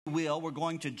We're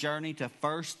going to journey to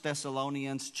 1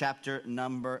 Thessalonians chapter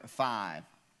number 5.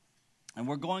 And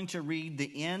we're going to read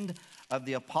the end of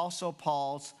the Apostle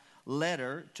Paul's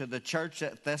letter to the church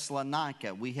at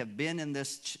Thessalonica. We have been in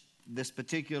this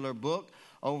particular book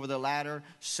over the latter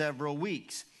several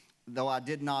weeks. Though I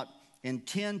did not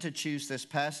intend to choose this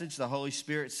passage, the Holy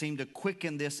Spirit seemed to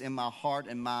quicken this in my heart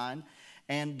and mind.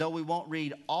 And though we won't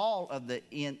read all of the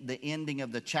ending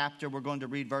of the chapter, we're going to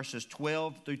read verses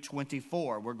 12 through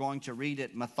 24. We're going to read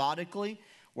it methodically.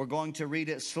 We're going to read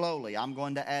it slowly. I'm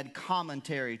going to add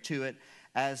commentary to it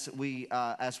as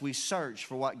we search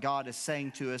for what God is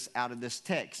saying to us out of this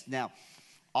text. Now,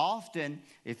 often,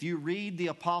 if you read the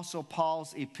Apostle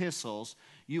Paul's epistles,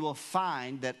 you will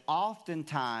find that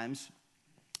oftentimes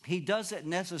he doesn't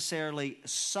necessarily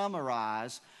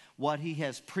summarize what he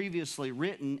has previously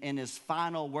written in his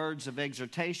final words of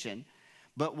exhortation,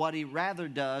 but what he rather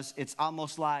does, it's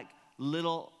almost like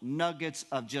little nuggets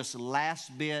of just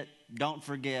last bit, don't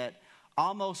forget,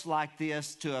 almost like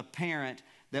this to a parent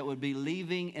that would be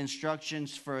leaving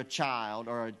instructions for a child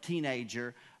or a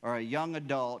teenager or a young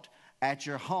adult at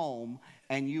your home,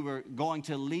 and you were going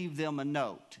to leave them a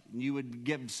note. You would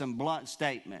give some blunt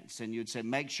statements, and you'd say,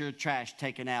 make sure trash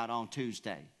taken out on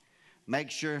Tuesday. Make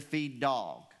sure feed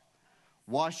dog.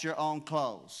 Wash your own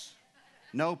clothes.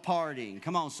 No partying.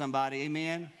 Come on, somebody.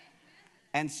 Amen?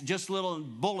 And just little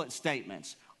bullet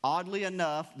statements. Oddly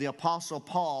enough, the Apostle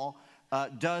Paul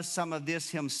does some of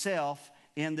this himself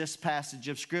in this passage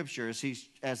of Scripture as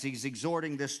he's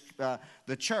exhorting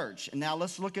the church. And now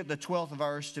let's look at the 12th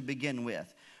verse to begin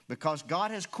with. Because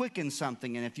God has quickened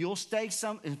something, and if you'll stay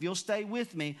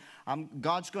with me,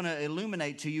 God's going to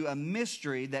illuminate to you a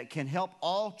mystery that can help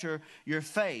alter your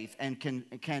faith and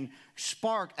can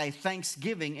spark a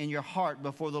thanksgiving in your heart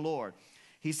before the Lord.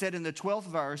 He said in the 12th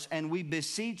verse, "And we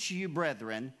beseech you,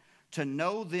 brethren, to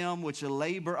know them which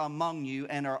labor among you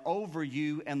and are over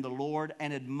you in the Lord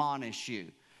and admonish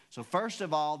you." So first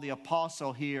of all, the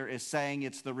apostle here is saying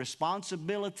it's the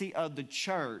responsibility of the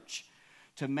church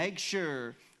to make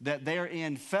sure that they're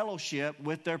in fellowship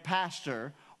with their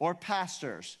pastor or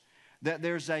pastors, that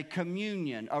there's a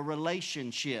communion, a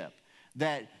relationship,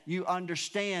 that you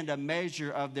understand a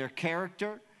measure of their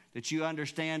character, that you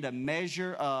understand a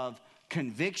measure of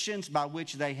convictions by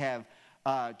which they have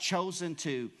chosen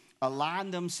to align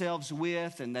themselves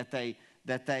with, and that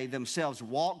they themselves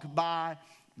walk by.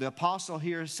 The apostle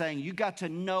here is saying you got to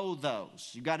know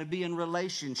those. You got to be in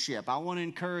relationship. I want to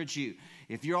encourage you.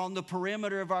 If you're on the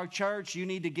perimeter of our church, you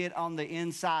need to get on the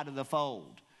inside of the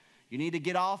fold. You need to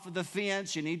get off of the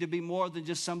fence. You need to be more than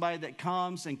just somebody that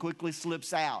comes and quickly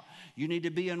slips out. You need to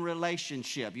be in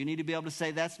relationship. You need to be able to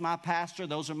say, that's my pastor.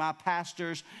 Those are my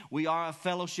pastors. We are a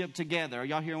fellowship together. Are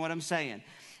y'all hearing what I'm saying?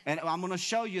 And I'm going to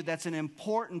show you that's an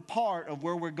important part of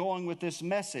where we're going with this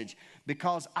message,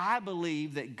 because I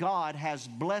believe that God has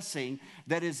blessing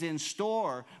that is in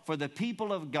store for the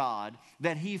people of God,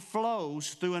 that He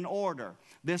flows through an order.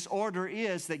 This order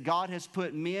is that God has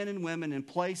put men and women in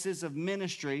places of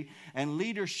ministry and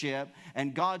leadership,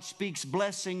 and God speaks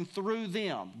blessing through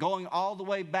them, going all the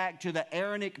way back to the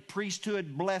Aaronic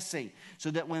priesthood blessing,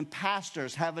 so that when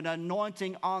pastors have an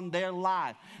anointing on their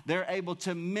life, they're able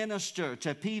to minister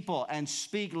to people and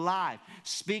speak life,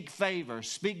 speak favor,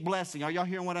 speak blessing. Are y'all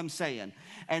hearing what I'm saying?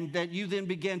 And that you then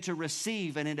begin to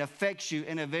receive, and it affects you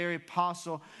in a very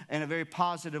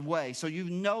positive way. So you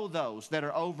know those that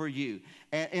are over you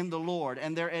in the Lord,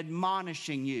 and they're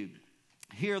admonishing you.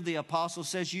 Here the apostle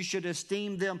says you should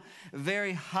esteem them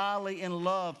very highly in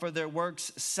love for their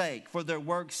work's sake,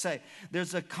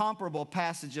 There's a comparable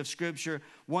passage of Scripture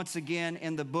once again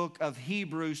in the book of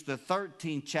Hebrews, the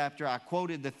 13th chapter. I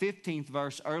quoted the 15th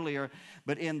verse earlier,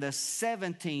 but in the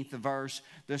 17th verse,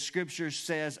 the Scripture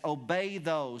says, obey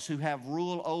those who have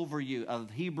rule over you, of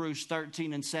Hebrews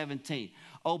 13 and 17.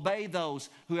 Obey those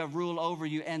who have rule over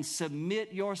you and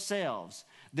submit yourselves,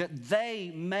 that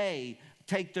they may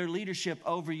take their leadership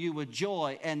over you with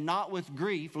joy and not with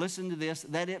grief. Listen to this,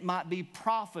 that it might be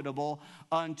profitable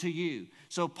unto you.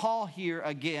 So Paul here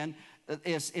again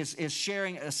is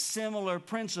sharing a similar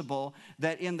principle,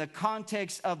 that in the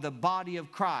context of the body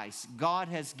of Christ, God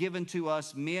has given to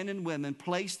us men and women,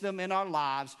 placed them in our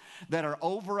lives that are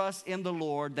over us in the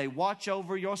Lord. They watch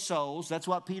over your souls. That's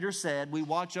what Peter said. We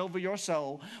watch over your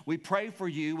soul. We pray for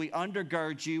you. We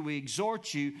undergird you. We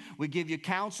exhort you. We give you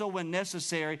counsel when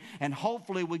necessary. And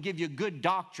hopefully we give you good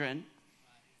doctrine.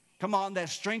 Come on, that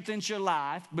strengthens your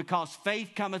life, because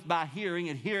faith cometh by hearing,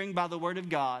 and hearing by the word of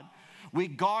God. We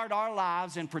guard our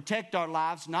lives and protect our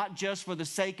lives, not just for the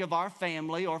sake of our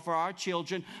family or for our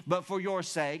children, but for your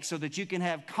sake, so that you can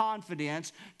have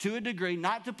confidence to a degree,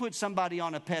 not to put somebody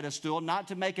on a pedestal, not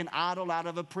to make an idol out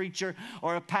of a preacher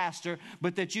or a pastor,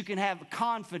 but that you can have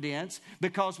confidence,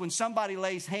 because when somebody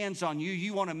lays hands on you,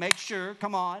 you want to make sure,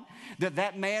 come on, that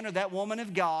that man or that woman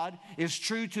of God is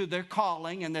true to their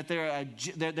calling, and that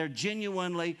they're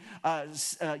genuinely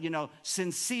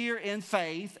sincere in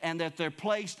faith, and that they're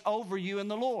placed over you in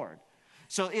the Lord.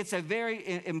 So it's a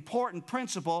very important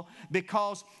principle,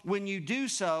 because when you do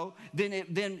so, then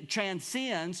it then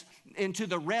transcends into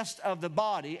the rest of the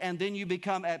body, and then you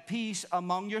become at peace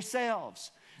among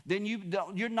yourselves. Then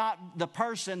you're not the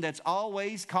person that's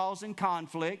always causing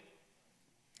conflict.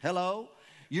 Hello?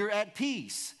 You're at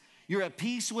peace. You're at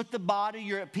peace with the body.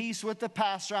 You're at peace with the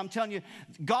pastor. I'm telling you,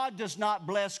 God does not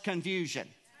bless confusion.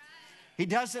 He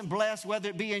doesn't bless, whether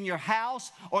it be in your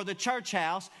house or the church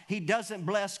house, He doesn't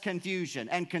bless confusion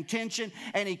and contention,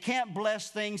 and He can't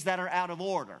bless things that are out of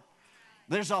order.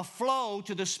 There's a flow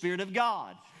to the Spirit of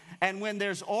God. And when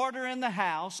there's order in the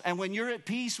house, and when you're at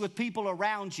peace with people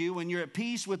around you, when you're at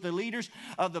peace with the leaders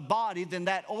of the body, then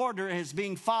that order is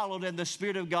being followed, and the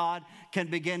Spirit of God can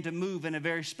begin to move in a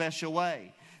very special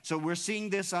way. So we're seeing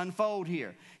this unfold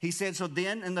here. He said, so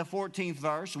then in the 14th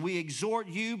verse, we exhort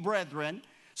you, brethren.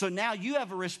 So now you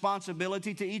have a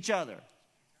responsibility to each other.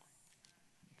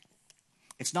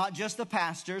 It's not just the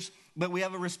pastors, but we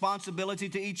have a responsibility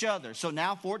to each other. So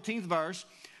now, 14th verse,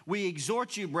 we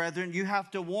exhort you, brethren, you have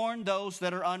to warn those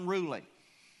that are unruly.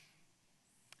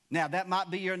 Now, that might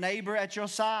be your neighbor at your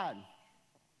side.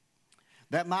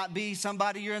 That might be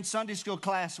somebody you're in Sunday school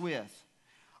class with.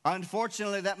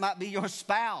 Unfortunately, that might be your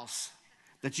spouse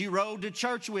that you rode to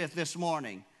church with this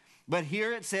morning. But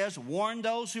here it says, warn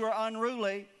those who are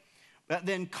unruly, but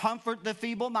then comfort the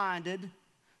feeble-minded,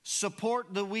 support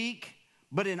the weak,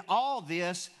 but in all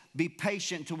this, be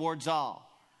patient towards all.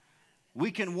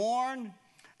 We can warn,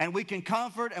 and we can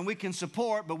comfort, and we can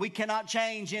support, but we cannot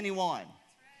change anyone.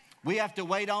 We have to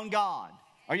wait on God.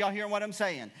 Are y'all hearing what I'm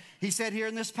saying? He said here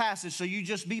in this passage, so you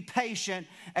just be patient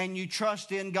and you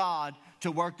trust in God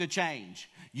to work the change.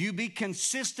 You be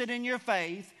consistent in your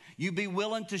faith. You be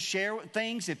willing to share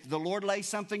things if the Lord lays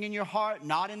something in your heart,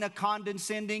 not in a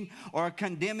condescending or a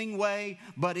condemning way,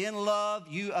 but in love.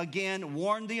 You again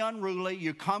warn the unruly,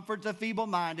 you comfort the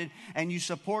feeble-minded, and you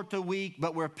support the weak,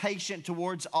 but we're patient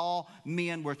towards all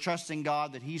men. We're trusting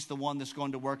God that He's the one that's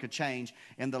going to work a change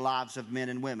in the lives of men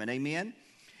and women. Amen?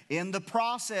 In the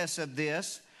process of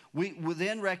this, we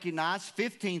then recognize,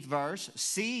 15th verse,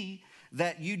 see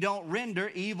that you don't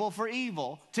render evil for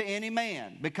evil to any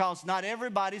man, because not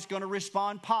everybody's going to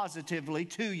respond positively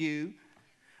to you,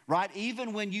 right?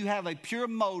 Even when you have a pure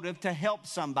motive to help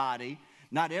somebody,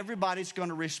 not everybody's going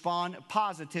to respond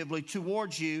positively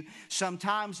towards you.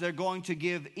 Sometimes they're going to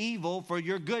give evil for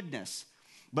your goodness.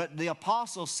 But the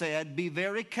apostle said, be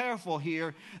very careful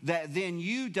here that then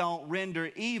you don't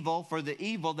render evil for the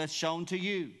evil that's shown to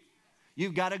you.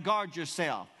 You've got to guard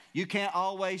yourself. You can't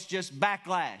always just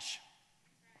backlash.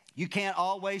 You can't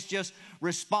always just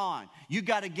respond. You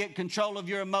got to get control of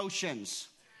your emotions,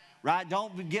 right?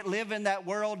 Don't live in that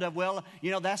world of, well,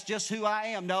 that's just who I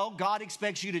am. No, God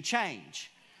expects you to change,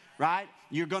 right?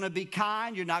 You're going to be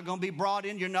kind. You're not going to be brought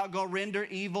in. You're not going to render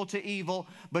evil to evil,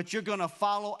 but you're going to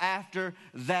follow after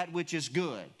that which is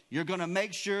good. You're going to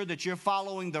make sure that you're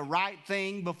following the right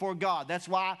thing before God. That's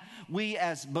why we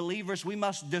as believers, we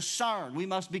must discern. We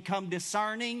must become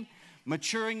discerning,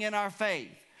 maturing in our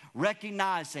faith,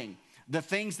 recognizing the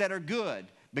things that are good,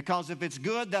 because if it's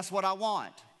good, that's what I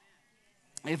want.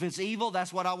 If it's evil,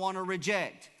 that's what I want to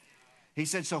reject. He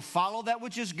said, so follow that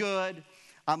which is good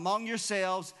among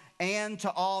yourselves and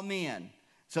to all men.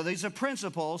 So these are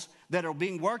principles that are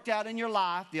being worked out in your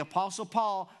life. The Apostle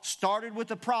Paul started with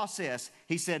the process.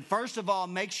 He said, first of all,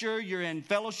 make sure you're in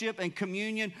fellowship and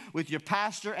communion with your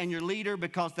pastor and your leader,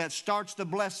 because that starts the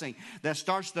blessing. That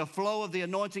starts the flow of the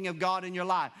anointing of God in your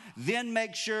life. Then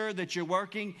make sure that you're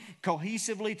working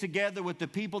cohesively together with the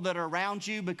people that are around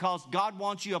you, because God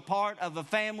wants you a part of a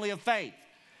family of faith.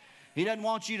 He doesn't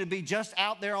want you to be just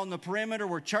out there on the perimeter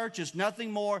where church is nothing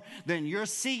more than your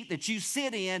seat that you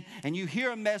sit in and you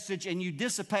hear a message and you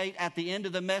dissipate at the end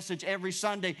of the message every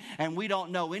Sunday, and we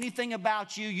don't know anything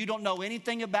about you. You don't know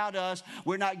anything about us.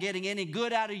 We're not getting any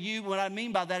good out of you. What I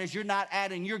mean by that is you're not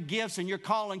adding your gifts and your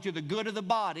calling to the good of the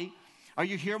body. Are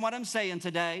you hearing what I'm saying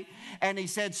today? And he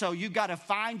said, so you've got to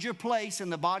find your place in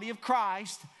the body of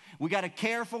Christ. We got to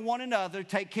care for one another,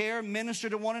 take care, minister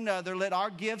to one another, let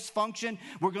our gifts function.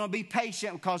 We're going to be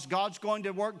patient because God's going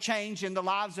to work change in the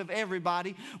lives of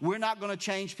everybody. We're not going to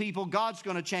change people. God's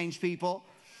going to change people.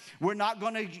 We're not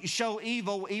going to show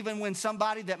evil even when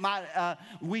somebody that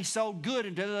we sowed good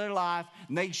into their life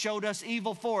and they showed us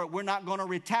evil for it. We're not going to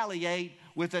retaliate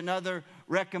with another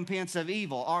recompense of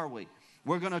evil, are we?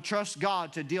 We're going to trust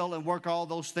God to deal and work all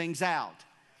those things out.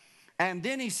 And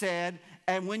then he said,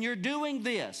 and when you're doing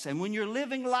this, and when you're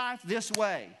living life this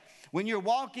way, when you're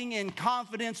walking in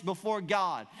confidence before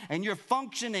God, and you're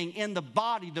functioning in the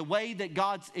body the way that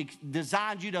God's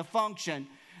designed you to function,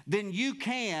 then you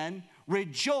can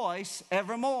rejoice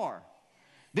evermore.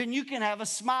 Then you can have a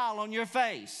smile on your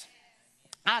face.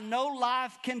 I know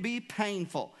life can be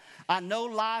painful. I know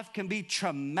life can be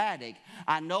traumatic.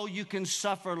 I know you can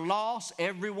suffer loss.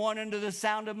 Everyone under the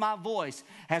sound of my voice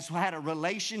has had a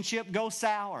relationship go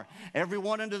sour.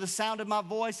 Everyone under the sound of my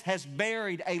voice has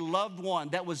buried a loved one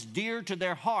that was dear to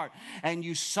their heart, and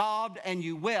you sobbed and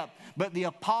you wept. But the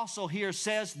apostle here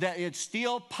says that it's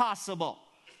still possible.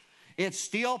 It's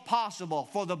still possible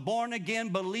for the born-again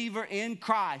believer in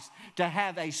Christ to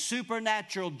have a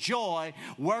supernatural joy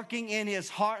working in his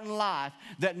heart and life,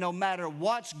 that no matter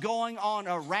what's going on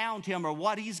around him or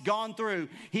what he's gone through,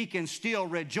 he can still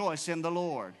rejoice in the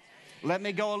Lord. Let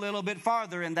me go a little bit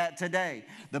farther in that today.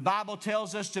 The Bible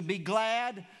tells us to be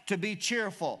glad, to be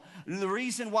cheerful. The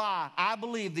reason why I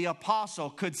believe the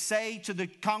apostle could say to the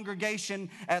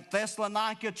congregation at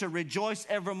Thessalonica to rejoice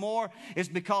evermore is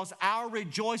because our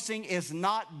rejoicing is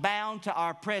not bound to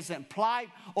our present plight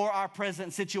or our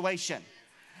present situation.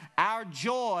 Our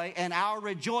joy and our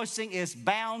rejoicing is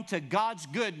bound to God's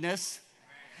goodness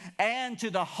and to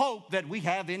the hope that we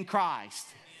have in Christ.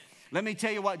 Let me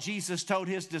tell you what Jesus told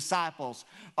his disciples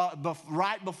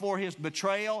right before his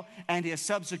betrayal and his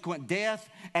subsequent death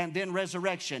and then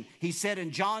resurrection. He said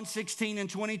in John 16 and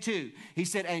 22, he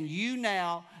said, and you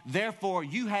now, therefore,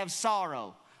 you have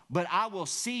sorrow, but I will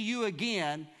see you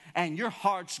again, and your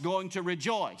heart's going to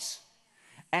rejoice.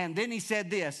 And then he said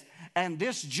this, and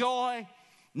this joy,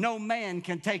 no man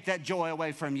can take that joy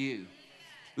away from you.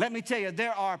 Let me tell you,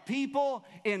 there are people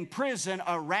in prison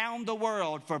around the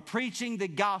world for preaching the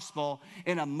gospel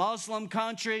in a Muslim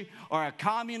country or a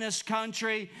communist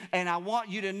country. And I want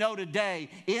you to know today,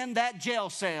 in that jail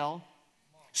cell,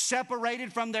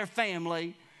 separated from their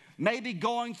family, maybe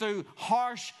going through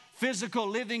harsh physical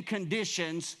living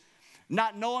conditions,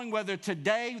 not knowing whether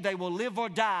today they will live or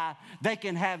die, they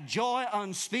can have joy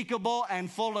unspeakable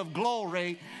and full of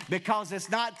glory because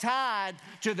it's not tied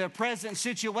to their present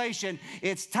situation.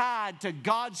 It's tied to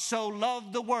God so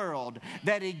loved the world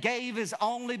that he gave his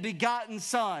only begotten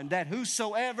Son, that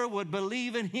whosoever would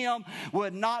believe in him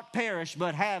would not perish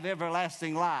but have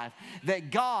everlasting life.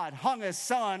 That God hung his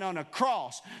Son on a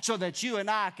cross so that you and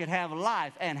I could have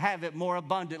life and have it more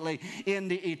abundantly in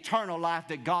the eternal life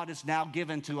that God has now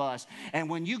given to us.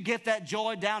 And when you get that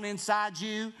joy down inside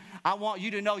you, I want you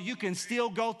to know you can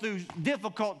still go through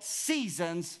difficult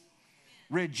seasons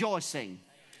rejoicing.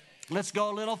 Let's go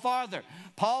a little farther.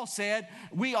 Paul said,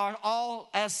 we are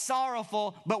all as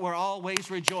sorrowful, but we're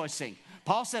always rejoicing.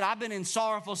 Paul said, I've been in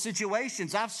sorrowful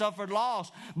situations. I've suffered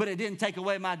loss, but it didn't take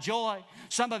away my joy.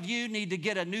 Some of you need to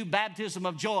get a new baptism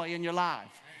of joy in your life.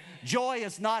 Joy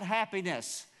is not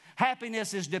happiness.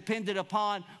 Happiness is dependent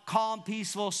upon calm,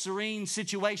 peaceful, serene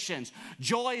situations.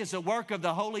 Joy is a work of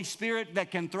the Holy Spirit that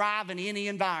can thrive in any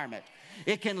environment.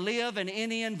 It can live in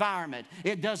any environment.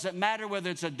 It doesn't matter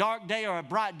whether it's a dark day or a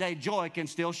bright day, joy can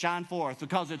still shine forth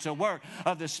because it's a work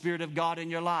of the Spirit of God in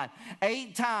your life.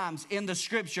 8 times in the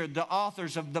Scripture, the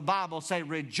authors of the Bible say,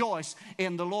 rejoice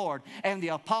in the Lord. And the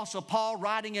Apostle Paul,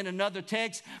 writing in another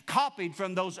text, copied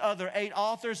from those other 8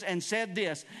 authors and said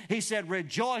this. He said,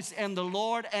 rejoice in the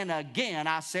Lord, and again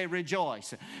I say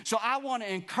rejoice. So I want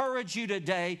to encourage you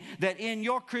today that in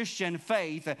your Christian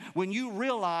faith, when you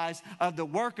realize of the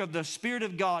work of the Spirit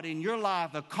of God in your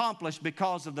life accomplished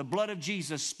because of the blood of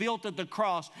Jesus spilt at the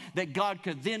cross, that God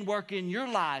could then work in your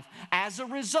life as a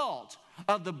result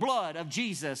of the blood of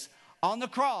Jesus on the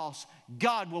cross,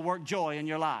 God will work joy in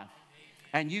your life.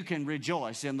 And you can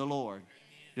rejoice in the Lord.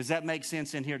 Does that make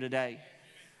sense in here today?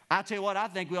 I tell you what, I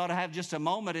think we ought to have just a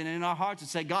moment in our hearts and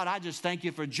say, God, I just thank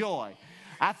you for joy.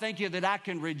 I thank you that I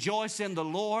can rejoice in the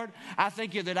Lord. I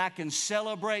thank you that I can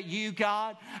celebrate you,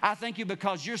 God. I thank you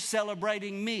because you're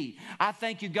celebrating me. I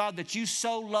thank you, God, that you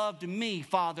so loved me,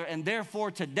 Father, and therefore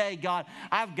today, God,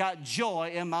 I've got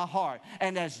joy in my heart.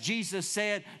 And as Jesus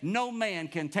said, no man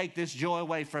can take this joy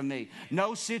away from me.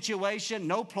 No situation,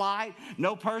 no plight,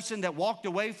 no person that walked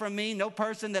away from me, no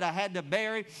person that I had to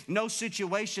bury, no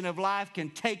situation of life can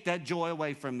take that joy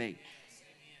away from me.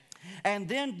 And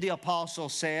then the apostle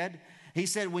said, he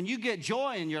said, when you get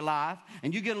joy in your life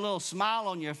and you get a little smile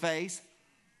on your face,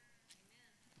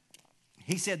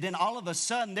 he said, then all of a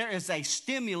sudden there is a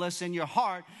stimulus in your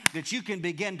heart that you can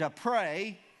begin to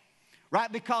pray,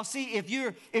 right? Because see, if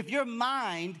your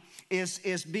mind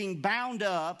is being bound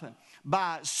up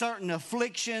by certain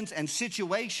afflictions and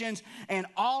situations, and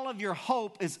all of your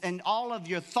hope is and all of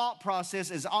your thought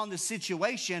process is on the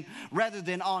situation rather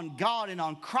than on God and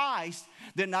on Christ,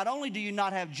 then not only do you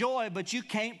not have joy, but you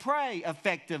can't pray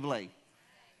effectively.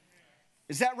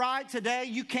 Is that right today?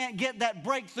 You can't get that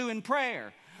breakthrough in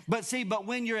prayer. But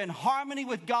when you're in harmony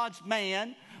with God's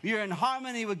man, you're in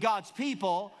harmony with God's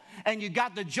people, and you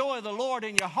got the joy of the Lord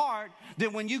in your heart,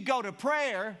 then when you go to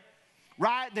prayer,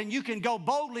 right, then you can go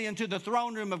boldly into the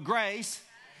throne room of grace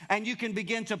and you can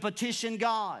begin to petition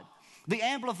God. The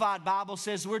Amplified Bible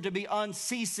says we're to be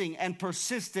unceasing and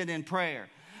persistent in prayer.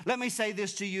 Let me say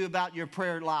this to you about your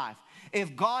prayer life.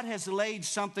 If God has laid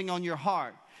something on your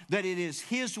heart, that it is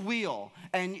His will,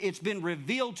 and it's been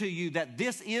revealed to you that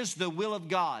this is the will of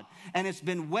God, and it's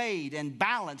been weighed and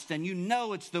balanced, and you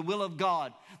know it's the will of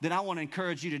God, then I want to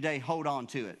encourage you today, hold on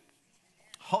to it.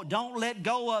 Don't let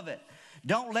go of it.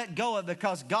 Don't let go of it,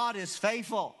 because God is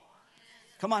faithful.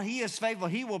 Come on, He is faithful.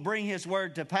 He will bring His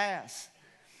word to pass.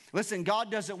 Listen, God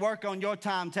doesn't work on your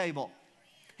timetable.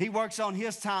 He works on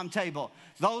His timetable.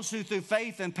 Those who through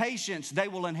faith and patience, they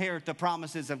will inherit the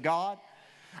promises of God.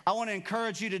 I want to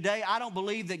encourage you today. I don't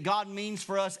believe that God means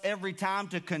for us every time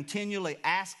to continually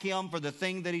ask Him for the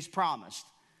thing that He's promised.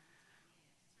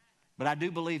 But I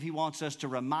do believe He wants us to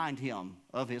remind Him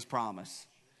of His promise.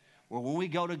 Well, when we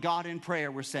go to God in prayer,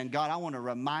 we're saying, God, I want to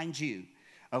remind you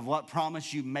of what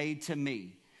promise you made to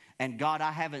me. And God,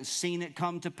 I haven't seen it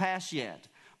come to pass yet,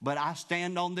 but I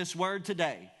stand on this word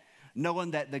today,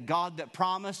 knowing that the God that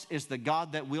promised is the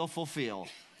God that will fulfill.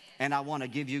 And I want to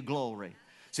give you glory.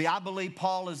 See, I believe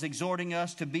Paul is exhorting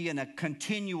us to be in a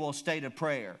continual state of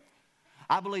prayer.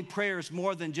 I believe prayer is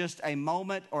more than just a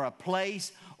moment or a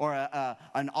place or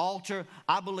an altar.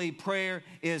 I believe prayer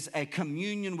is a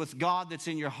communion with God that's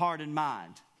in your heart and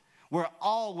mind. We're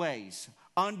always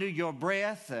under your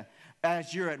breath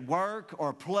as you're at work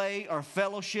or play or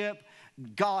fellowship.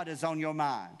 God is on your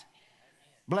mind.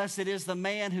 Blessed is the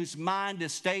man whose mind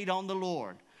is stayed on the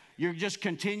Lord. You're just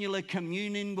continually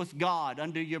communing with God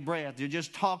under your breath. You're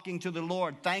just talking to the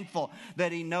Lord, thankful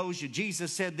that He knows you.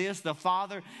 Jesus said this, the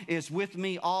Father is with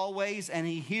me always and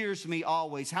He hears me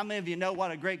always. How many of you know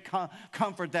what a great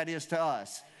comfort that is to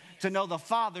us? To know the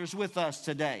Father's with us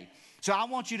today. So I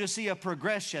want you to see a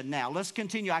progression now. Let's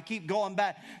continue. I keep going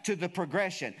back to the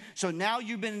progression. So now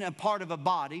you've been a part of a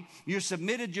body. You've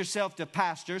submitted yourself to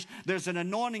pastors. There's an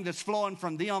anointing that's flowing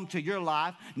from them to your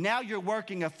life. Now you're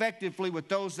working effectively with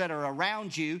those that are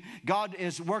around you. God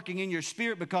is working in your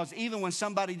spirit, because even when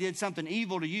somebody did something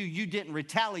evil to you, you didn't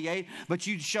retaliate, but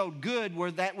you showed good where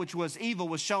that which was evil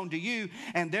was shown to you.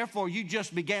 And therefore you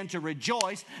just began to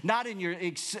rejoice, not in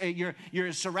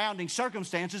your surrounding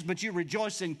circumstances, but you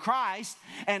rejoice in Christ.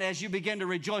 And as you begin to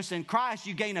rejoice in Christ,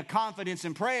 you gain a confidence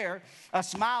in prayer, a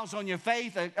smiles on your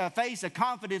face, a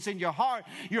confidence in your heart.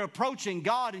 You're approaching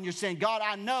God and you're saying, God,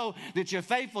 I know that you're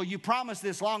faithful. You promised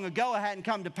this long ago. It hadn't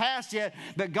come to pass yet.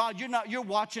 But God, you're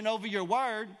watching over your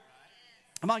word.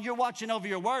 Come on, you're watching over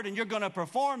your word and you're going to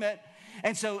perform it.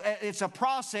 And so it's a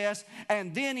process.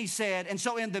 And then he said, and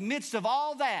so in the midst of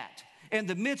all that, in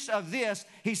the midst of this,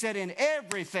 he said, in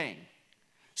everything.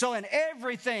 So in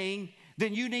everything,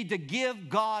 then you need to give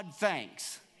God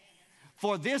thanks.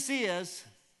 For this is,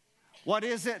 what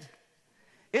is it?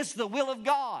 It's the will of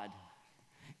God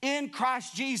in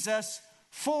Christ Jesus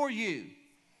for you.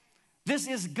 This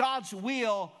is God's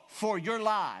will for your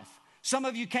life. Some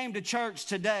of you came to church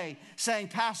today saying,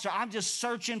 Pastor, I'm just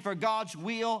searching for God's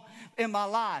will in my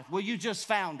life. Well, you just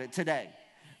found it today.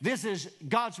 This is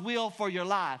God's will for your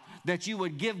life, that you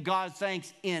would give God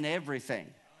thanks in everything.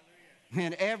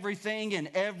 In everything, in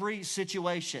every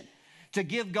situation. To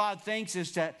give God thanks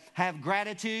is to have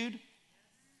gratitude.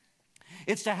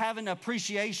 It's to have an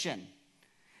appreciation.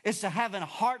 It's to have a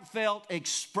heartfelt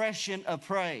expression of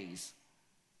praise.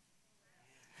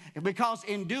 Because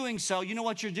in doing so, you know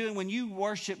what you're doing? When you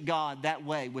worship God that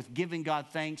way, with giving God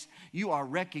thanks, you are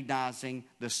recognizing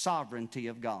the sovereignty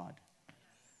of God.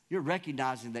 You're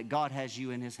recognizing that God has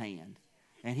you in His hand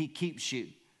and He keeps you.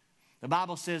 The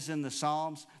Bible says in the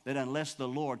Psalms that unless the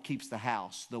Lord keeps the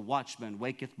house, the watchman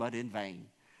waketh but in vain.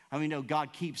 I mean, no,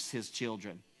 God keeps His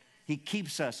children. He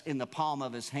keeps us in the palm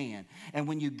of his hand. And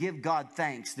when you give God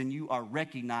thanks, then you are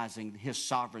recognizing his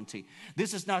sovereignty.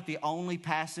 This is not the only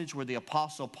passage where the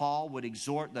Apostle Paul would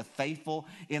exhort the faithful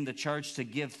in the church to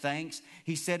give thanks.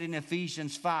 He said in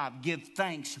Ephesians 5, give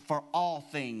thanks for all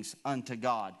things unto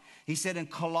God. He said in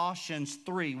Colossians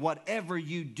 3, whatever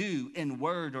you do in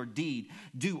word or deed,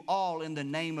 do all in the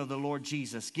name of the Lord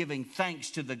Jesus, giving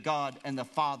thanks to the God and the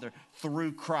Father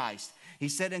through Christ. He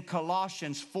said in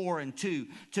Colossians 4 and 2,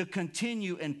 to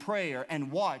continue in prayer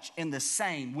and watch in the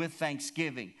same with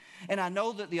thanksgiving. And I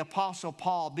know that the Apostle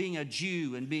Paul, being a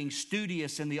Jew and being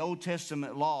studious in the Old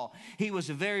Testament law, he was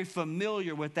very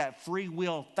familiar with that free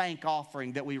will thank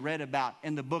offering that we read about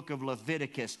in the book of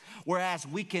Leviticus. Whereas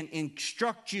we can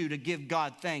instruct you to give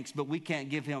God thanks, but we can't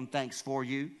give him thanks for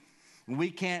you.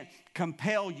 We can't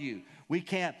compel you. We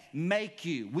can't make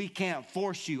you. We can't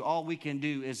force you. All we can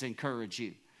do is encourage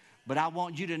you. But I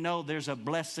want you to know there's a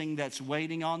blessing that's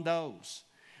waiting on those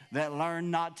that learn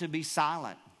not to be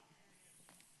silent,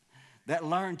 that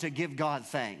learn to give God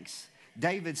thanks.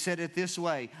 David said it this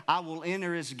way, I will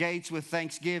enter his gates with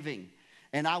thanksgiving,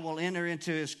 and I will enter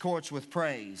into his courts with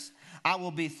praise. I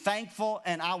will be thankful,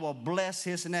 and I will bless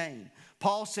his name.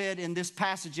 Paul said in this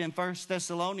passage in 1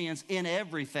 Thessalonians, in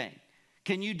everything.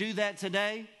 Can you do that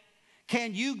today?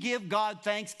 Can you give God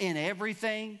thanks in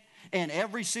everything? In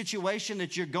every situation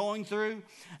that you're going through,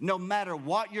 no matter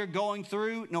what you're going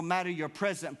through, no matter your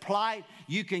present plight,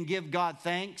 you can give God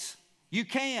thanks. You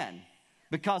can,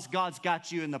 because God's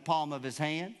got you in the palm of his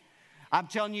hand. I'm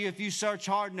telling you, if you search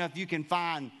hard enough, you can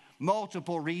find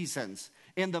multiple reasons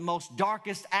in the most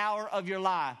darkest hour of your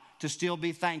life to still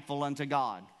be thankful unto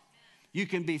God. You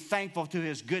can be thankful to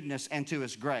his goodness and to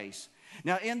his grace.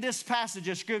 Now, in this passage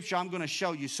of Scripture, I'm going to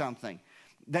show you something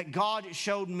that God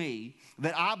showed me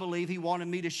that I believe he wanted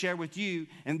me to share with you.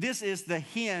 And this is the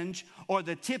hinge or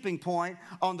the tipping point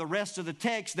on the rest of the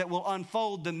text that will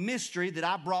unfold the mystery that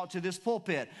I brought to this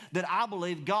pulpit, that I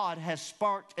believe God has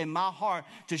sparked in my heart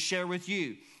to share with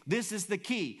you. This is the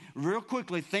key. Real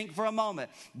quickly, think for a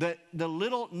moment. The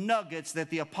little nuggets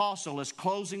that the apostle is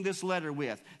closing this letter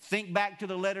with. Think back to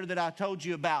the letter that I told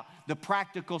you about, the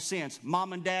practical sense.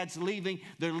 Mom and dad's leaving.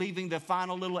 They're leaving the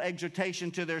final little exhortation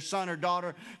to their son or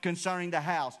daughter concerning the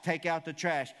house. Take out the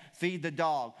trash. Feed the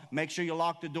dog. Make sure you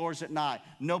lock the doors at night.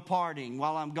 No partying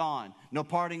while I'm gone. No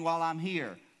partying while I'm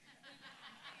here.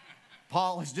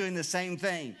 Paul is doing the same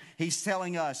thing. He's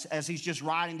telling us as he's just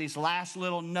writing these last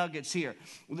little nuggets here.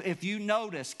 If you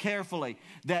notice carefully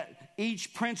that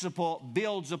each principle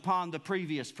builds upon the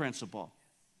previous principle.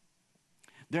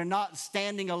 They're not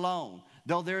standing alone.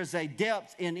 Though there is a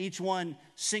depth in each one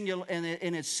singular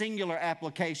in its singular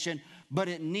application, but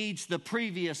it needs the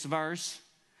previous verse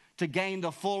to gain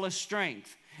the fullest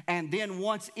strength. And then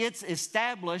once it's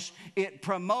established, it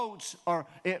promotes or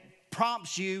it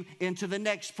prompts you into the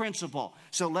next principle.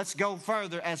 So let's go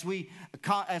further as we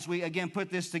again put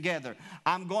this together.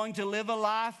 I'm going to live a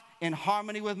life in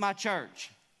harmony with my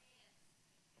church.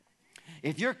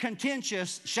 If you're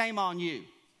contentious, shame on you.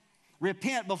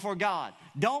 Repent before God.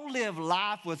 Don't live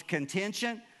life with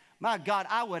contention. My God,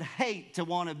 I would hate to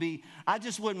want to be, I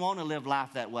just wouldn't want to live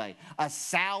life that way. A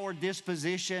sour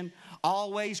disposition,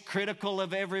 always critical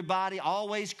of everybody,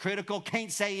 always critical,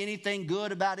 can't say anything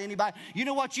good about anybody. You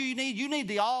know what you need? You need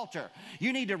the altar.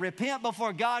 You need to repent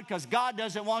before God because God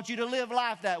doesn't want you to live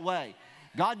life that way.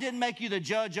 God didn't make you the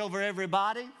judge over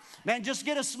everybody. Man, just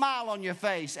get a smile on your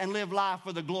face and live life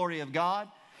for the glory of God.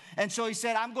 And so he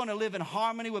said, I'm going to live in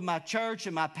harmony with my church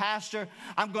and my pastor.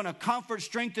 I'm going to comfort,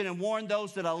 strengthen, and warn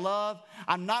those that I love.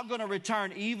 I'm not going to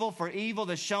return evil for evil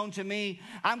that's shown to me.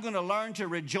 I'm going to learn to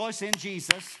rejoice in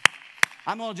Jesus.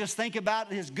 I'm going to just think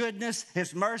about his goodness,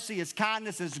 his mercy, his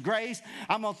kindness, his grace.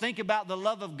 I'm going to think about the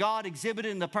love of God exhibited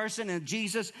in the person of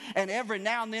Jesus. And every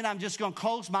now and then I'm just going to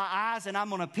close my eyes and I'm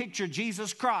going to picture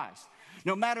Jesus Christ.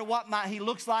 No matter what he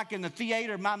looks like in the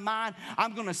theater of my mind,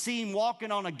 I'm going to see him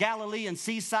walking on a Galilean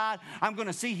seaside. I'm going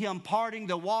to see him parting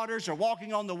the waters or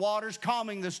walking on the waters,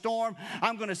 calming the storm.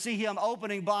 I'm going to see him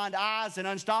opening blind eyes and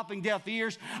unstopping deaf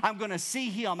ears. I'm going to see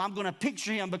him. I'm going to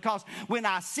picture him because when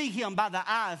I see him by the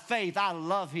eye of faith, I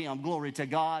love him. Glory to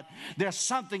God. There's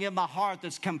something in my heart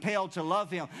that's compelled to love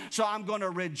him. So I'm going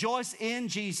to rejoice in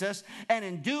Jesus. And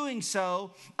in doing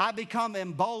so, I become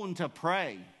emboldened to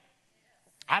pray.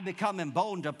 I become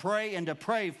emboldened to pray and to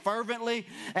pray fervently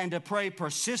and to pray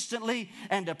persistently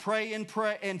and to pray in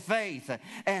faith.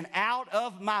 And out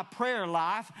of my prayer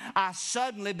life, I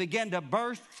suddenly begin to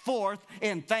burst forth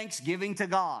in thanksgiving to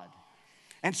God.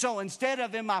 And so instead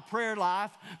of in my prayer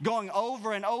life going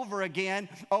over and over again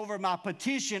over my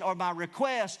petition or my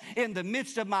request, in the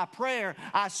midst of my prayer,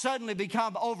 I suddenly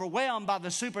become overwhelmed by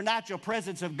the supernatural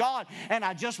presence of God, and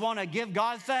I just want to give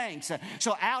God thanks.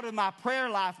 So out of my prayer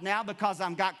life now, because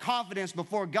I've got confidence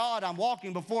before God, I'm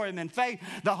walking before Him in faith,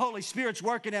 the Holy Spirit's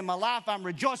working in my life, I'm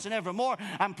rejoicing evermore,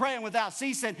 I'm praying without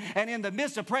ceasing, and in the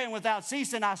midst of praying without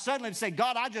ceasing, I suddenly say,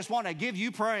 God, I just want to give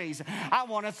you praise. I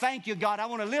want to thank you, God. I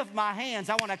want to lift my hands.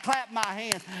 I want to clap my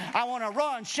hands. I want to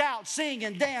run, shout, sing,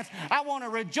 and dance. I want to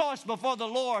rejoice before the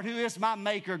Lord who is my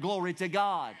maker. Glory to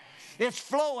God. It's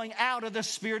flowing out of the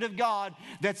Spirit of God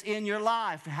that's in your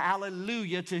life.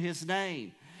 Hallelujah to His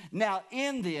name. Now,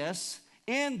 in this,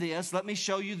 let me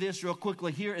show you this real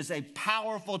quickly. Here is a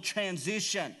powerful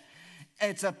transition.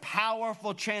 It's a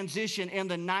powerful transition in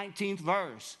the 19th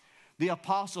verse. The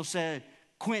apostle said,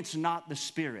 quench not the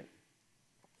Spirit.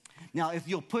 Now, if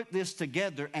you'll put this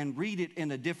together and read it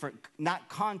in a different, not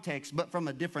context, but from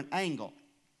a different angle.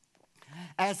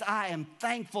 As I am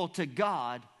thankful to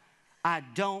God, I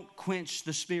don't quench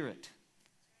the Spirit.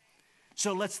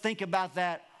 So let's think about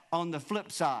that on the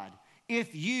flip side.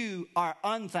 If you are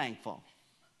unthankful,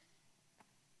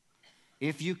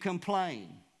 if you complain,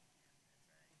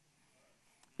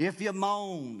 if you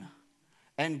moan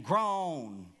and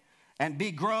groan and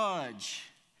begrudge,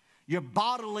 you're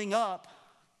bottling up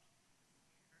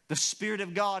the Spirit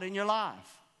of God in your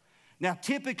life. Now,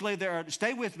 typically,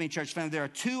 stay with me, church family, there are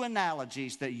two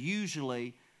analogies that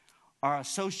usually are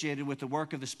associated with the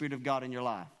work of the Spirit of God in your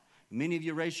life. Many of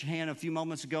you raised your hand a few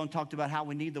moments ago and talked about how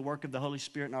we need the work of the Holy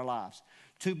Spirit in our lives.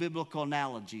 Two biblical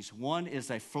analogies. One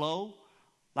is a flow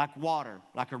like water,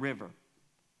 like a river.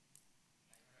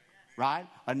 Right?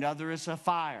 Another is a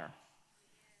fire.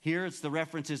 Here it's the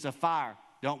reference is a fire.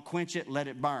 Don't quench it, let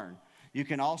it burn. You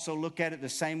can also look at it the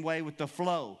same way with the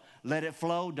flow. Let it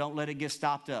flow, don't let it get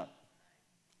stopped up.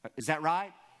 Is that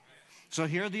right? So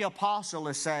here the apostle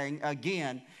is saying,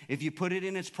 again, if you put it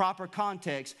in its proper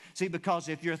context, see, because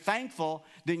if you're thankful,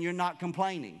 then you're not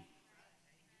complaining.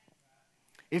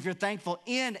 If you're thankful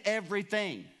in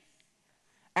everything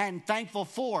and thankful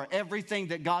for everything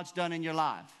that God's done in your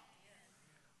life.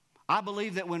 I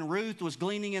believe that when Ruth was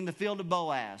gleaning in the field of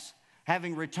Boaz,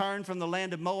 having returned from the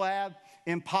land of Moab,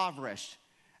 impoverished,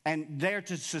 and there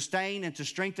to sustain and to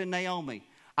strengthen Naomi,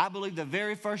 I believe the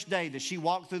very first day that she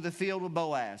walked through the field with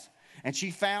Boaz, and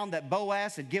she found that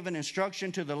Boaz had given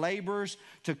instruction to the laborers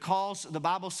to cause, the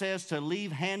Bible says, to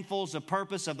leave handfuls of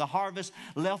purpose of the harvest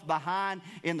left behind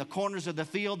in the corners of the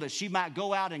field, that she might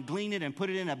go out and glean it and put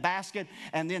it in a basket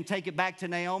and then take it back to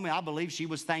Naomi. I believe she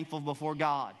was thankful before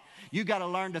God. You got to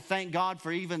learn to thank God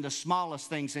for even the smallest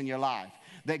things in your life.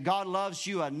 That God loves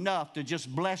you enough to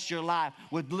just bless your life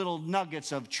with little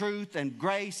nuggets of truth and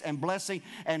grace and blessing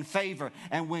and favor.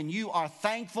 And when you are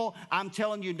thankful, I'm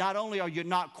telling you, not only are you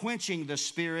not quenching the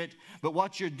Spirit, but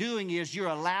what you're doing is you're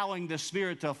allowing the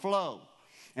Spirit to flow.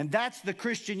 And that's the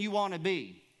Christian you want to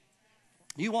be.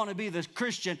 You want to be the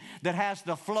Christian that has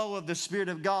the flow of the Spirit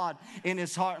of God in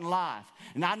his heart and life.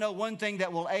 And I know one thing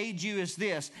that will aid you is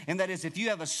this, and that is if you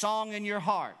have a song in your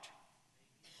heart,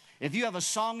 if you have a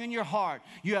song in your heart,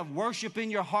 you have worship in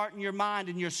your heart and your mind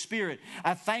and your spirit,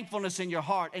 a thankfulness in your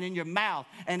heart and in your mouth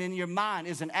and in your mind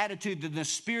is an attitude that the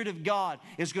Spirit of God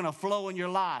is going to flow in your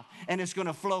life and it's going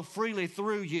to flow freely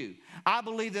through you. I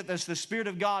believe that as the Spirit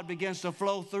of God begins to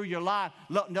flow through your life,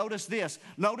 notice this.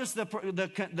 Notice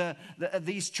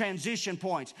these transition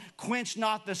points. Quench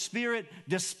not the Spirit,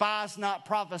 despise not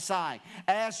prophesying.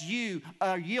 As you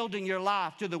are yielding your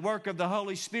life to the work of the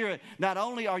Holy Spirit, not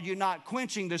only are you not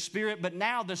quenching the Spirit, but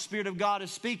now the Spirit of God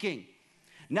is speaking.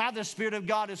 Now the Spirit of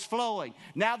God is flowing.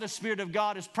 Now the Spirit of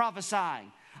God is prophesying.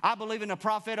 I believe in a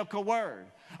prophetical word.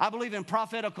 I believe in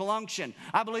prophetical unction.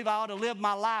 I believe I ought to live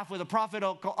my life with a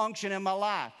prophetical unction in my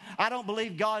life. I don't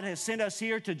believe God has sent us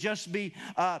here to just be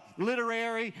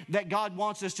literary, that God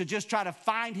wants us to just try to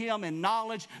find Him in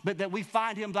knowledge, but that we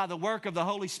find Him by the work of the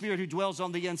Holy Spirit who dwells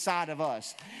on the inside of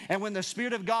us. And when the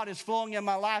Spirit of God is flowing in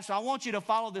my life, so I want you to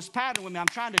follow this pattern with me. I'm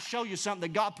trying to show you something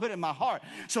that God put in my heart.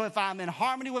 So if I'm in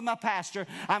harmony with my pastor,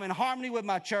 I'm in harmony with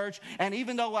my church, and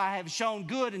even though I have shown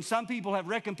good and some people have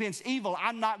recompensed evil,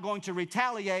 I'm not going to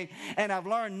retaliate. And I've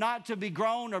learned not to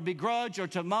begroan or begrudge or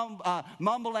to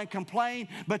mumble and complain,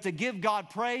 but to give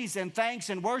God praise and thanks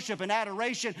and worship and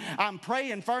adoration. I'm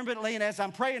praying fervently, and as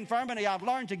I'm praying fervently, I've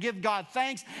learned to give God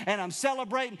thanks, and I'm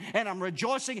celebrating and I'm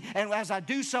rejoicing. And as I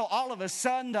do so, all of a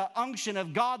sudden, the unction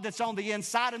of God that's on the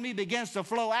inside of me begins to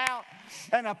flow out,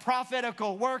 and a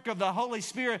prophetical work of the Holy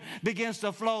Spirit begins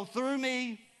to flow through me.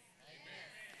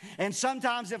 Amen. And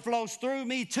sometimes it flows through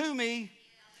me to me.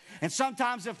 And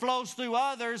sometimes it flows through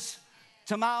others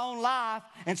to my own life.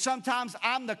 And sometimes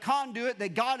I'm the conduit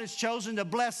that God has chosen to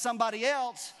bless somebody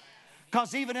else.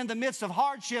 Because even in the midst of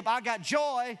hardship, I got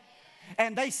joy.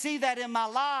 And they see that in my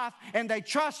life, and they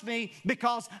trust me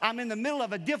because I'm in the middle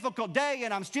of a difficult day,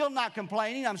 and I'm still not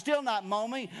complaining. I'm still not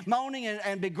moaning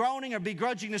and begroaning or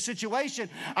begrudging the situation.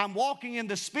 I'm walking in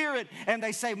the Spirit, and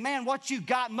they say, man, what you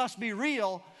got must be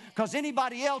real. Because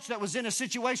anybody else that was in a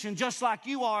situation just like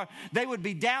you are, they would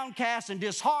be downcast and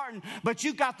disheartened. But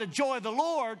you got the joy of the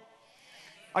Lord.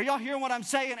 Are y'all hearing what I'm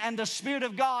saying? And the Spirit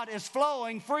of God is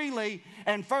flowing freely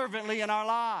and fervently in our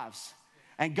lives.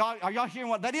 And God, are y'all hearing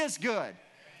what? That is good.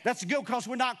 That's good because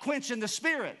we're not quenching the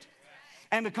Spirit.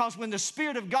 And because when the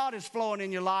Spirit of God is flowing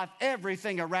in your life,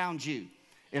 everything around you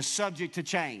is subject to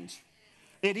change.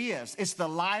 It is. It's the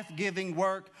life-giving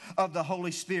work of the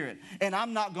Holy Spirit. And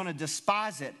I'm not going to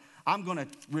despise it. I'm going to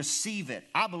receive it.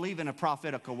 I believe in a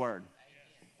prophetical word.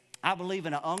 I believe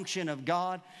in an unction of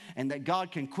God and that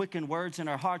God can quicken words in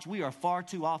our hearts. We are far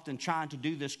too often trying to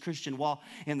do this Christian walk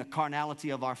in the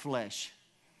carnality of our flesh.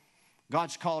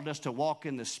 God's called us to walk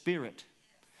in the Spirit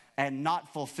and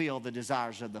not fulfill the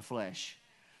desires of the flesh.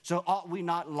 So ought we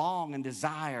not long and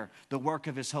desire the work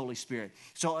of His Holy Spirit?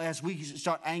 So as we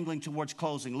start angling towards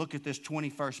closing, look at this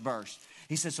 21st verse.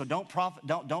 He says, so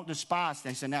don't despise.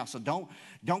 He said, now, so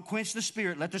don't quench the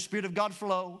Spirit. Let the Spirit of God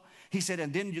flow. He said,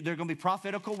 and then there are going to be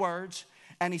prophetical words.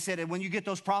 And he said, and when you get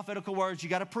those prophetical words, you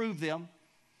got to prove them.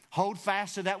 Hold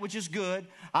fast to that which is good.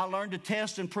 I learned to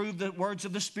test and prove the words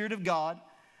of the Spirit of God.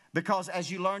 Because as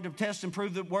you learn to test and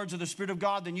prove the words of the Spirit of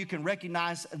God, then you can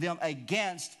recognize them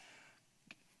against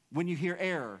when you hear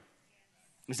error.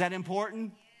 Is that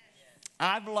important?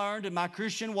 I've learned in my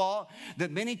Christian walk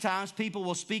that many times people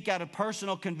will speak out of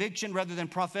personal conviction rather than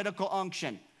prophetical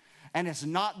unction. And it's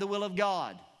not the will of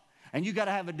God. And you got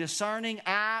to have a discerning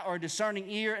eye or a discerning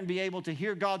ear and be able to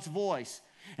hear God's voice.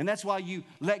 And that's why you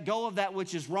let go of that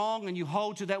which is wrong and you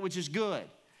hold to that which is good.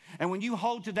 And when you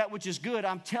hold to that which is good,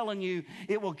 I'm telling you,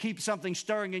 it will keep something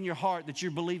stirring in your heart that you're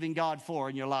believing God for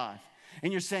in your life.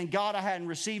 And you're saying, God, I hadn't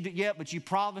received it yet, but you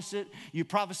promised it. You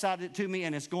prophesied it to me,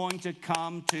 and it's going to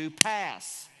come to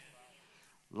pass.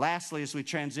 Lastly, as we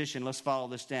transition, let's follow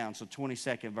this down. So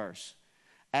 22nd verse.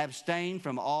 Abstain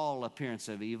from all appearance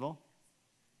of evil.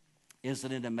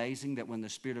 Isn't it amazing that when the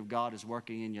Spirit of God is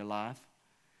working in your life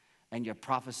and you're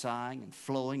prophesying and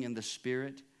flowing in the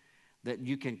Spirit, that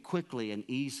you can quickly and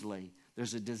easily,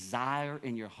 there's a desire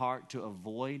in your heart to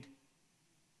avoid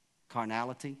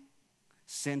carnality,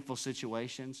 sinful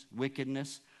situations,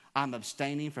 wickedness. I'm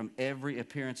abstaining from every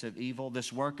appearance of evil.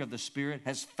 This work of the Spirit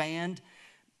has fanned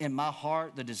in my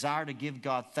heart the desire to give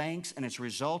God thanks, and it's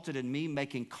resulted in me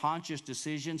making conscious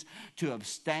decisions to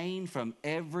abstain from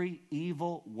every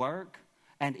evil work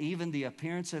and even the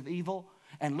appearance of evil.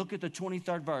 And look at the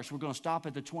 23rd verse. We're going to stop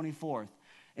at the 24th.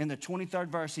 In the 23rd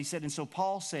verse, he said, and so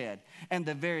Paul said, and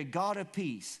the very God of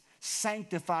peace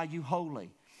sanctify you wholly.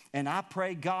 And I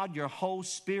pray, God, your whole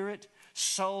spirit,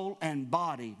 soul, and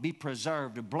body be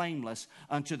preserved blameless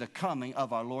unto the coming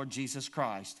of our Lord Jesus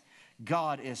Christ.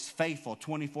 God is faithful,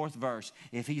 24th verse.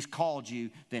 If He's called you,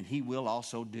 then He will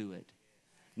also do it.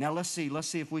 Now let's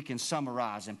see if we can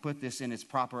summarize and put this in its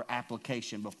proper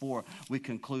application before we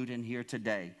conclude in here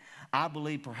today. I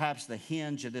believe perhaps the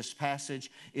hinge of this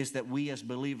passage is that we as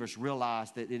believers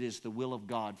realize that it is the will of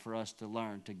God for us to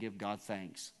learn to give God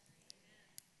thanks.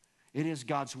 It is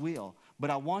God's will, but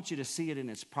I want you to see it in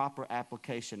its proper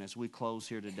application as we close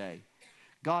here today.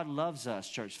 God loves us,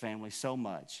 church family, so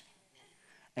much,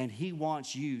 and He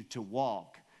wants you to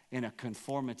walk in a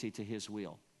conformity to His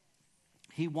will.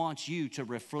 He wants you to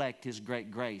reflect His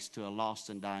great grace to a lost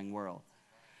and dying world.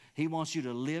 He wants you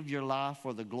to live your life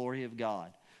for the glory of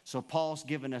God. So Paul's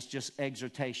given us just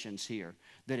exhortations here,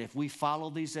 that if we follow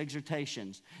these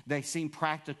exhortations, they seem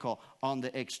practical on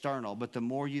the external, but the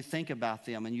more you think about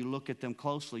them and you look at them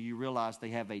closely, you realize they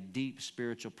have a deep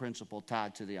spiritual principle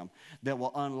tied to them that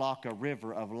will unlock a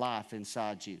river of life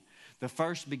inside you. The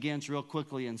first begins real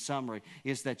quickly in summary,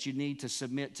 is that you need to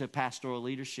submit to pastoral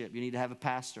leadership. You need to have a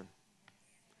pastor.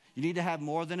 You need to have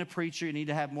more than a preacher. You need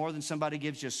to have more than somebody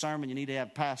gives you a sermon. You need to have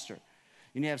a pastor.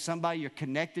 You need to have somebody you're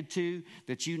connected to,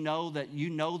 that you know them, you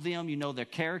know their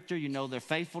character, you know their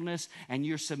faithfulness, and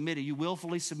you're submitted. You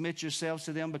willfully submit yourselves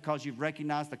to them because you've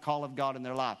recognized the call of God in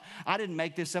their life. I didn't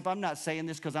make this up. I'm not saying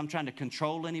this because I'm trying to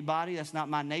control anybody. That's not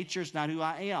my nature. It's not who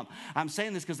I am. I'm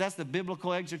saying this because that's the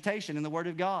biblical exhortation in the Word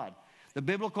of God. The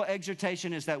biblical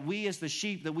exhortation is that we as the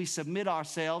sheep, that we submit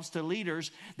ourselves to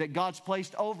leaders that God's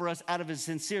placed over us out of His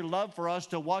sincere love for us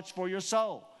to watch for your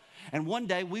soul. And one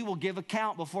day we will give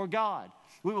account before God.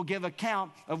 We will give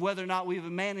account of whether or not we've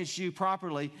managed you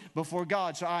properly before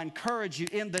God. So I encourage you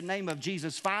in the name of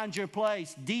Jesus, find your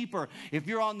place deeper. If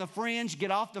you're on the fringe, get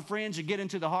off the fringe and get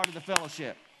into the heart of the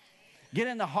fellowship. Get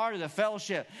in the heart of the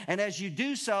fellowship. And as you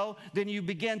do so, then you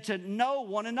begin to know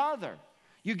one another.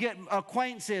 You get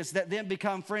acquaintances that then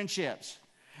become friendships.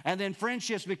 And then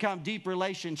friendships become deep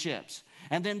relationships.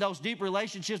 And then those deep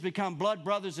relationships become blood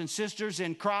brothers and sisters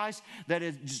in Christ that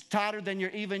is tighter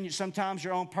than sometimes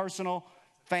your own personal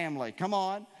family. Come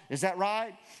on. Is that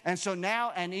right? And so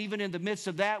now, and even in the midst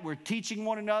of that, we're teaching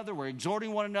one another, we're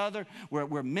exhorting one another,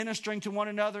 we're ministering to one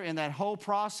another in that whole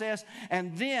process.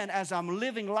 And then as I'm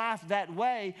living life that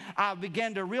way, I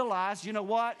began to realize, you know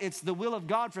what? It's the will of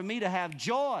God for me to have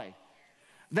joy.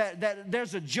 That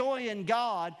there's a joy in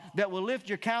God that will lift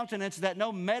your countenance that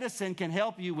no medicine can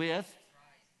help you with.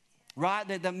 Right?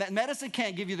 That the medicine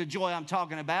can't give you the joy I'm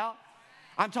talking about.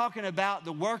 I'm talking about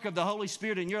the work of the Holy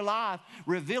Spirit in your life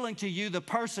revealing to you the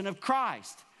person of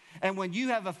Christ. And when you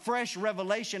have a fresh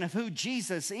revelation of who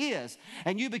Jesus is,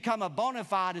 and you become a bona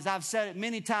fide, as I've said it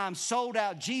many times, sold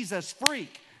out Jesus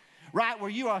freak, right?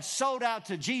 Where you are sold out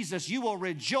to Jesus, you will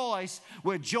rejoice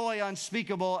with joy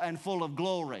unspeakable and full of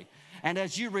glory. And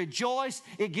as you rejoice,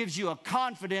 it gives you a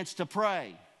confidence to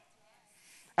pray.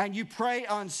 And you pray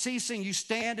unceasing. You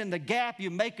stand in the gap.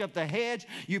 You make up the hedge.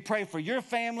 You pray for your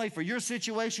family, for your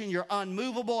situation. You're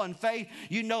unmovable in faith.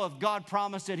 You know if God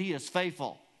promised it, He is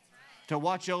faithful to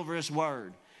watch over His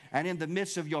word. And in the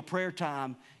midst of your prayer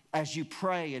time, as you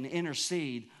pray and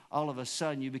intercede, all of a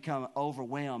sudden you become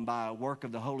overwhelmed by a work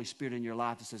of the Holy Spirit in your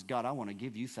life that says, God, I want to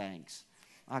give you thanks.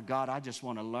 God, I just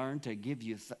want to learn to give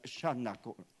you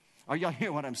Are y'all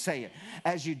hearing what I'm saying?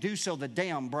 As you do so, the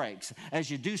dam breaks. As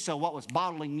you do so, what was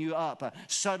bottling you up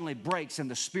suddenly breaks,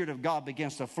 and the Spirit of God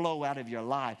begins to flow out of your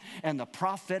life. And the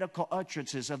prophetical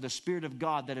utterances of the Spirit of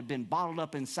God that have been bottled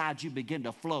up inside you begin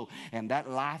to flow. And that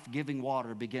life-giving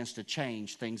water begins to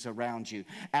change things around you.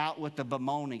 Out with the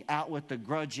bemoaning, out with the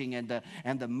grudging and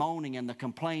the moaning and the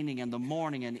complaining and the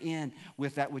mourning, and in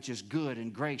with that which is good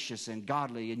and gracious and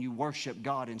godly. And you worship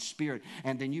God in spirit.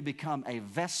 And then you become a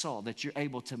vessel that you're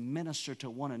able to minister to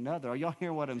one another. Are y'all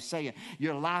hearing what I'm saying?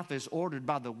 Your life is ordered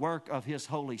by the work of His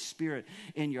Holy Spirit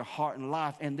in your heart and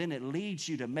life, and then it leads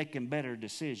you to making better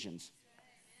decisions.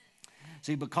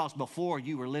 See, because before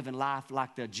you were living life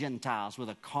like the Gentiles with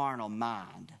a carnal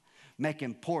mind,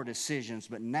 making poor decisions,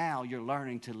 but now you're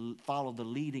learning to follow the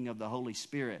leading of the Holy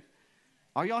Spirit.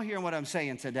 Are y'all hearing what I'm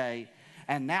saying today?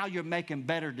 And now you're making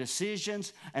better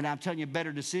decisions. And I'm telling you,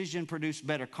 better decisions produce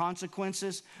better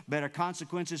consequences. Better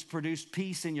consequences produce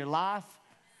peace in your life.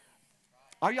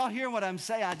 Are y'all hearing what I'm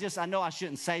saying? I know I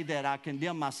shouldn't say that. I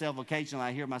condemn myself occasionally.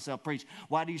 I hear myself preach.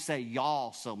 Why do you say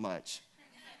y'all so much?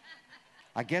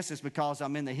 I guess it's because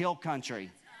I'm in the hill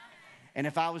country. And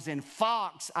if I was in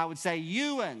Fox, I would say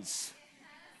youans.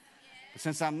 But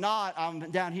since I'm not,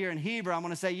 I'm down here in Hebrew, I'm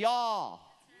going to say y'all.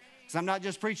 Because I'm not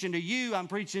just preaching to you, I'm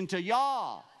preaching to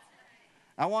y'all.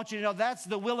 I want you to know that's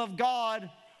the will of God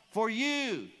for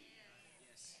you.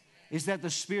 Is that the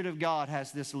Spirit of God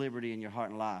has this liberty in your heart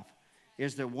and life.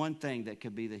 Is there one thing that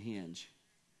could be the hinge?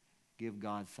 Give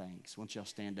God thanks. Won't y'all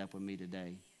stand up with me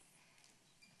today?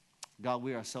 God,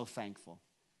 we are so thankful.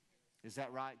 Is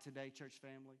that right today, church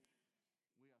family?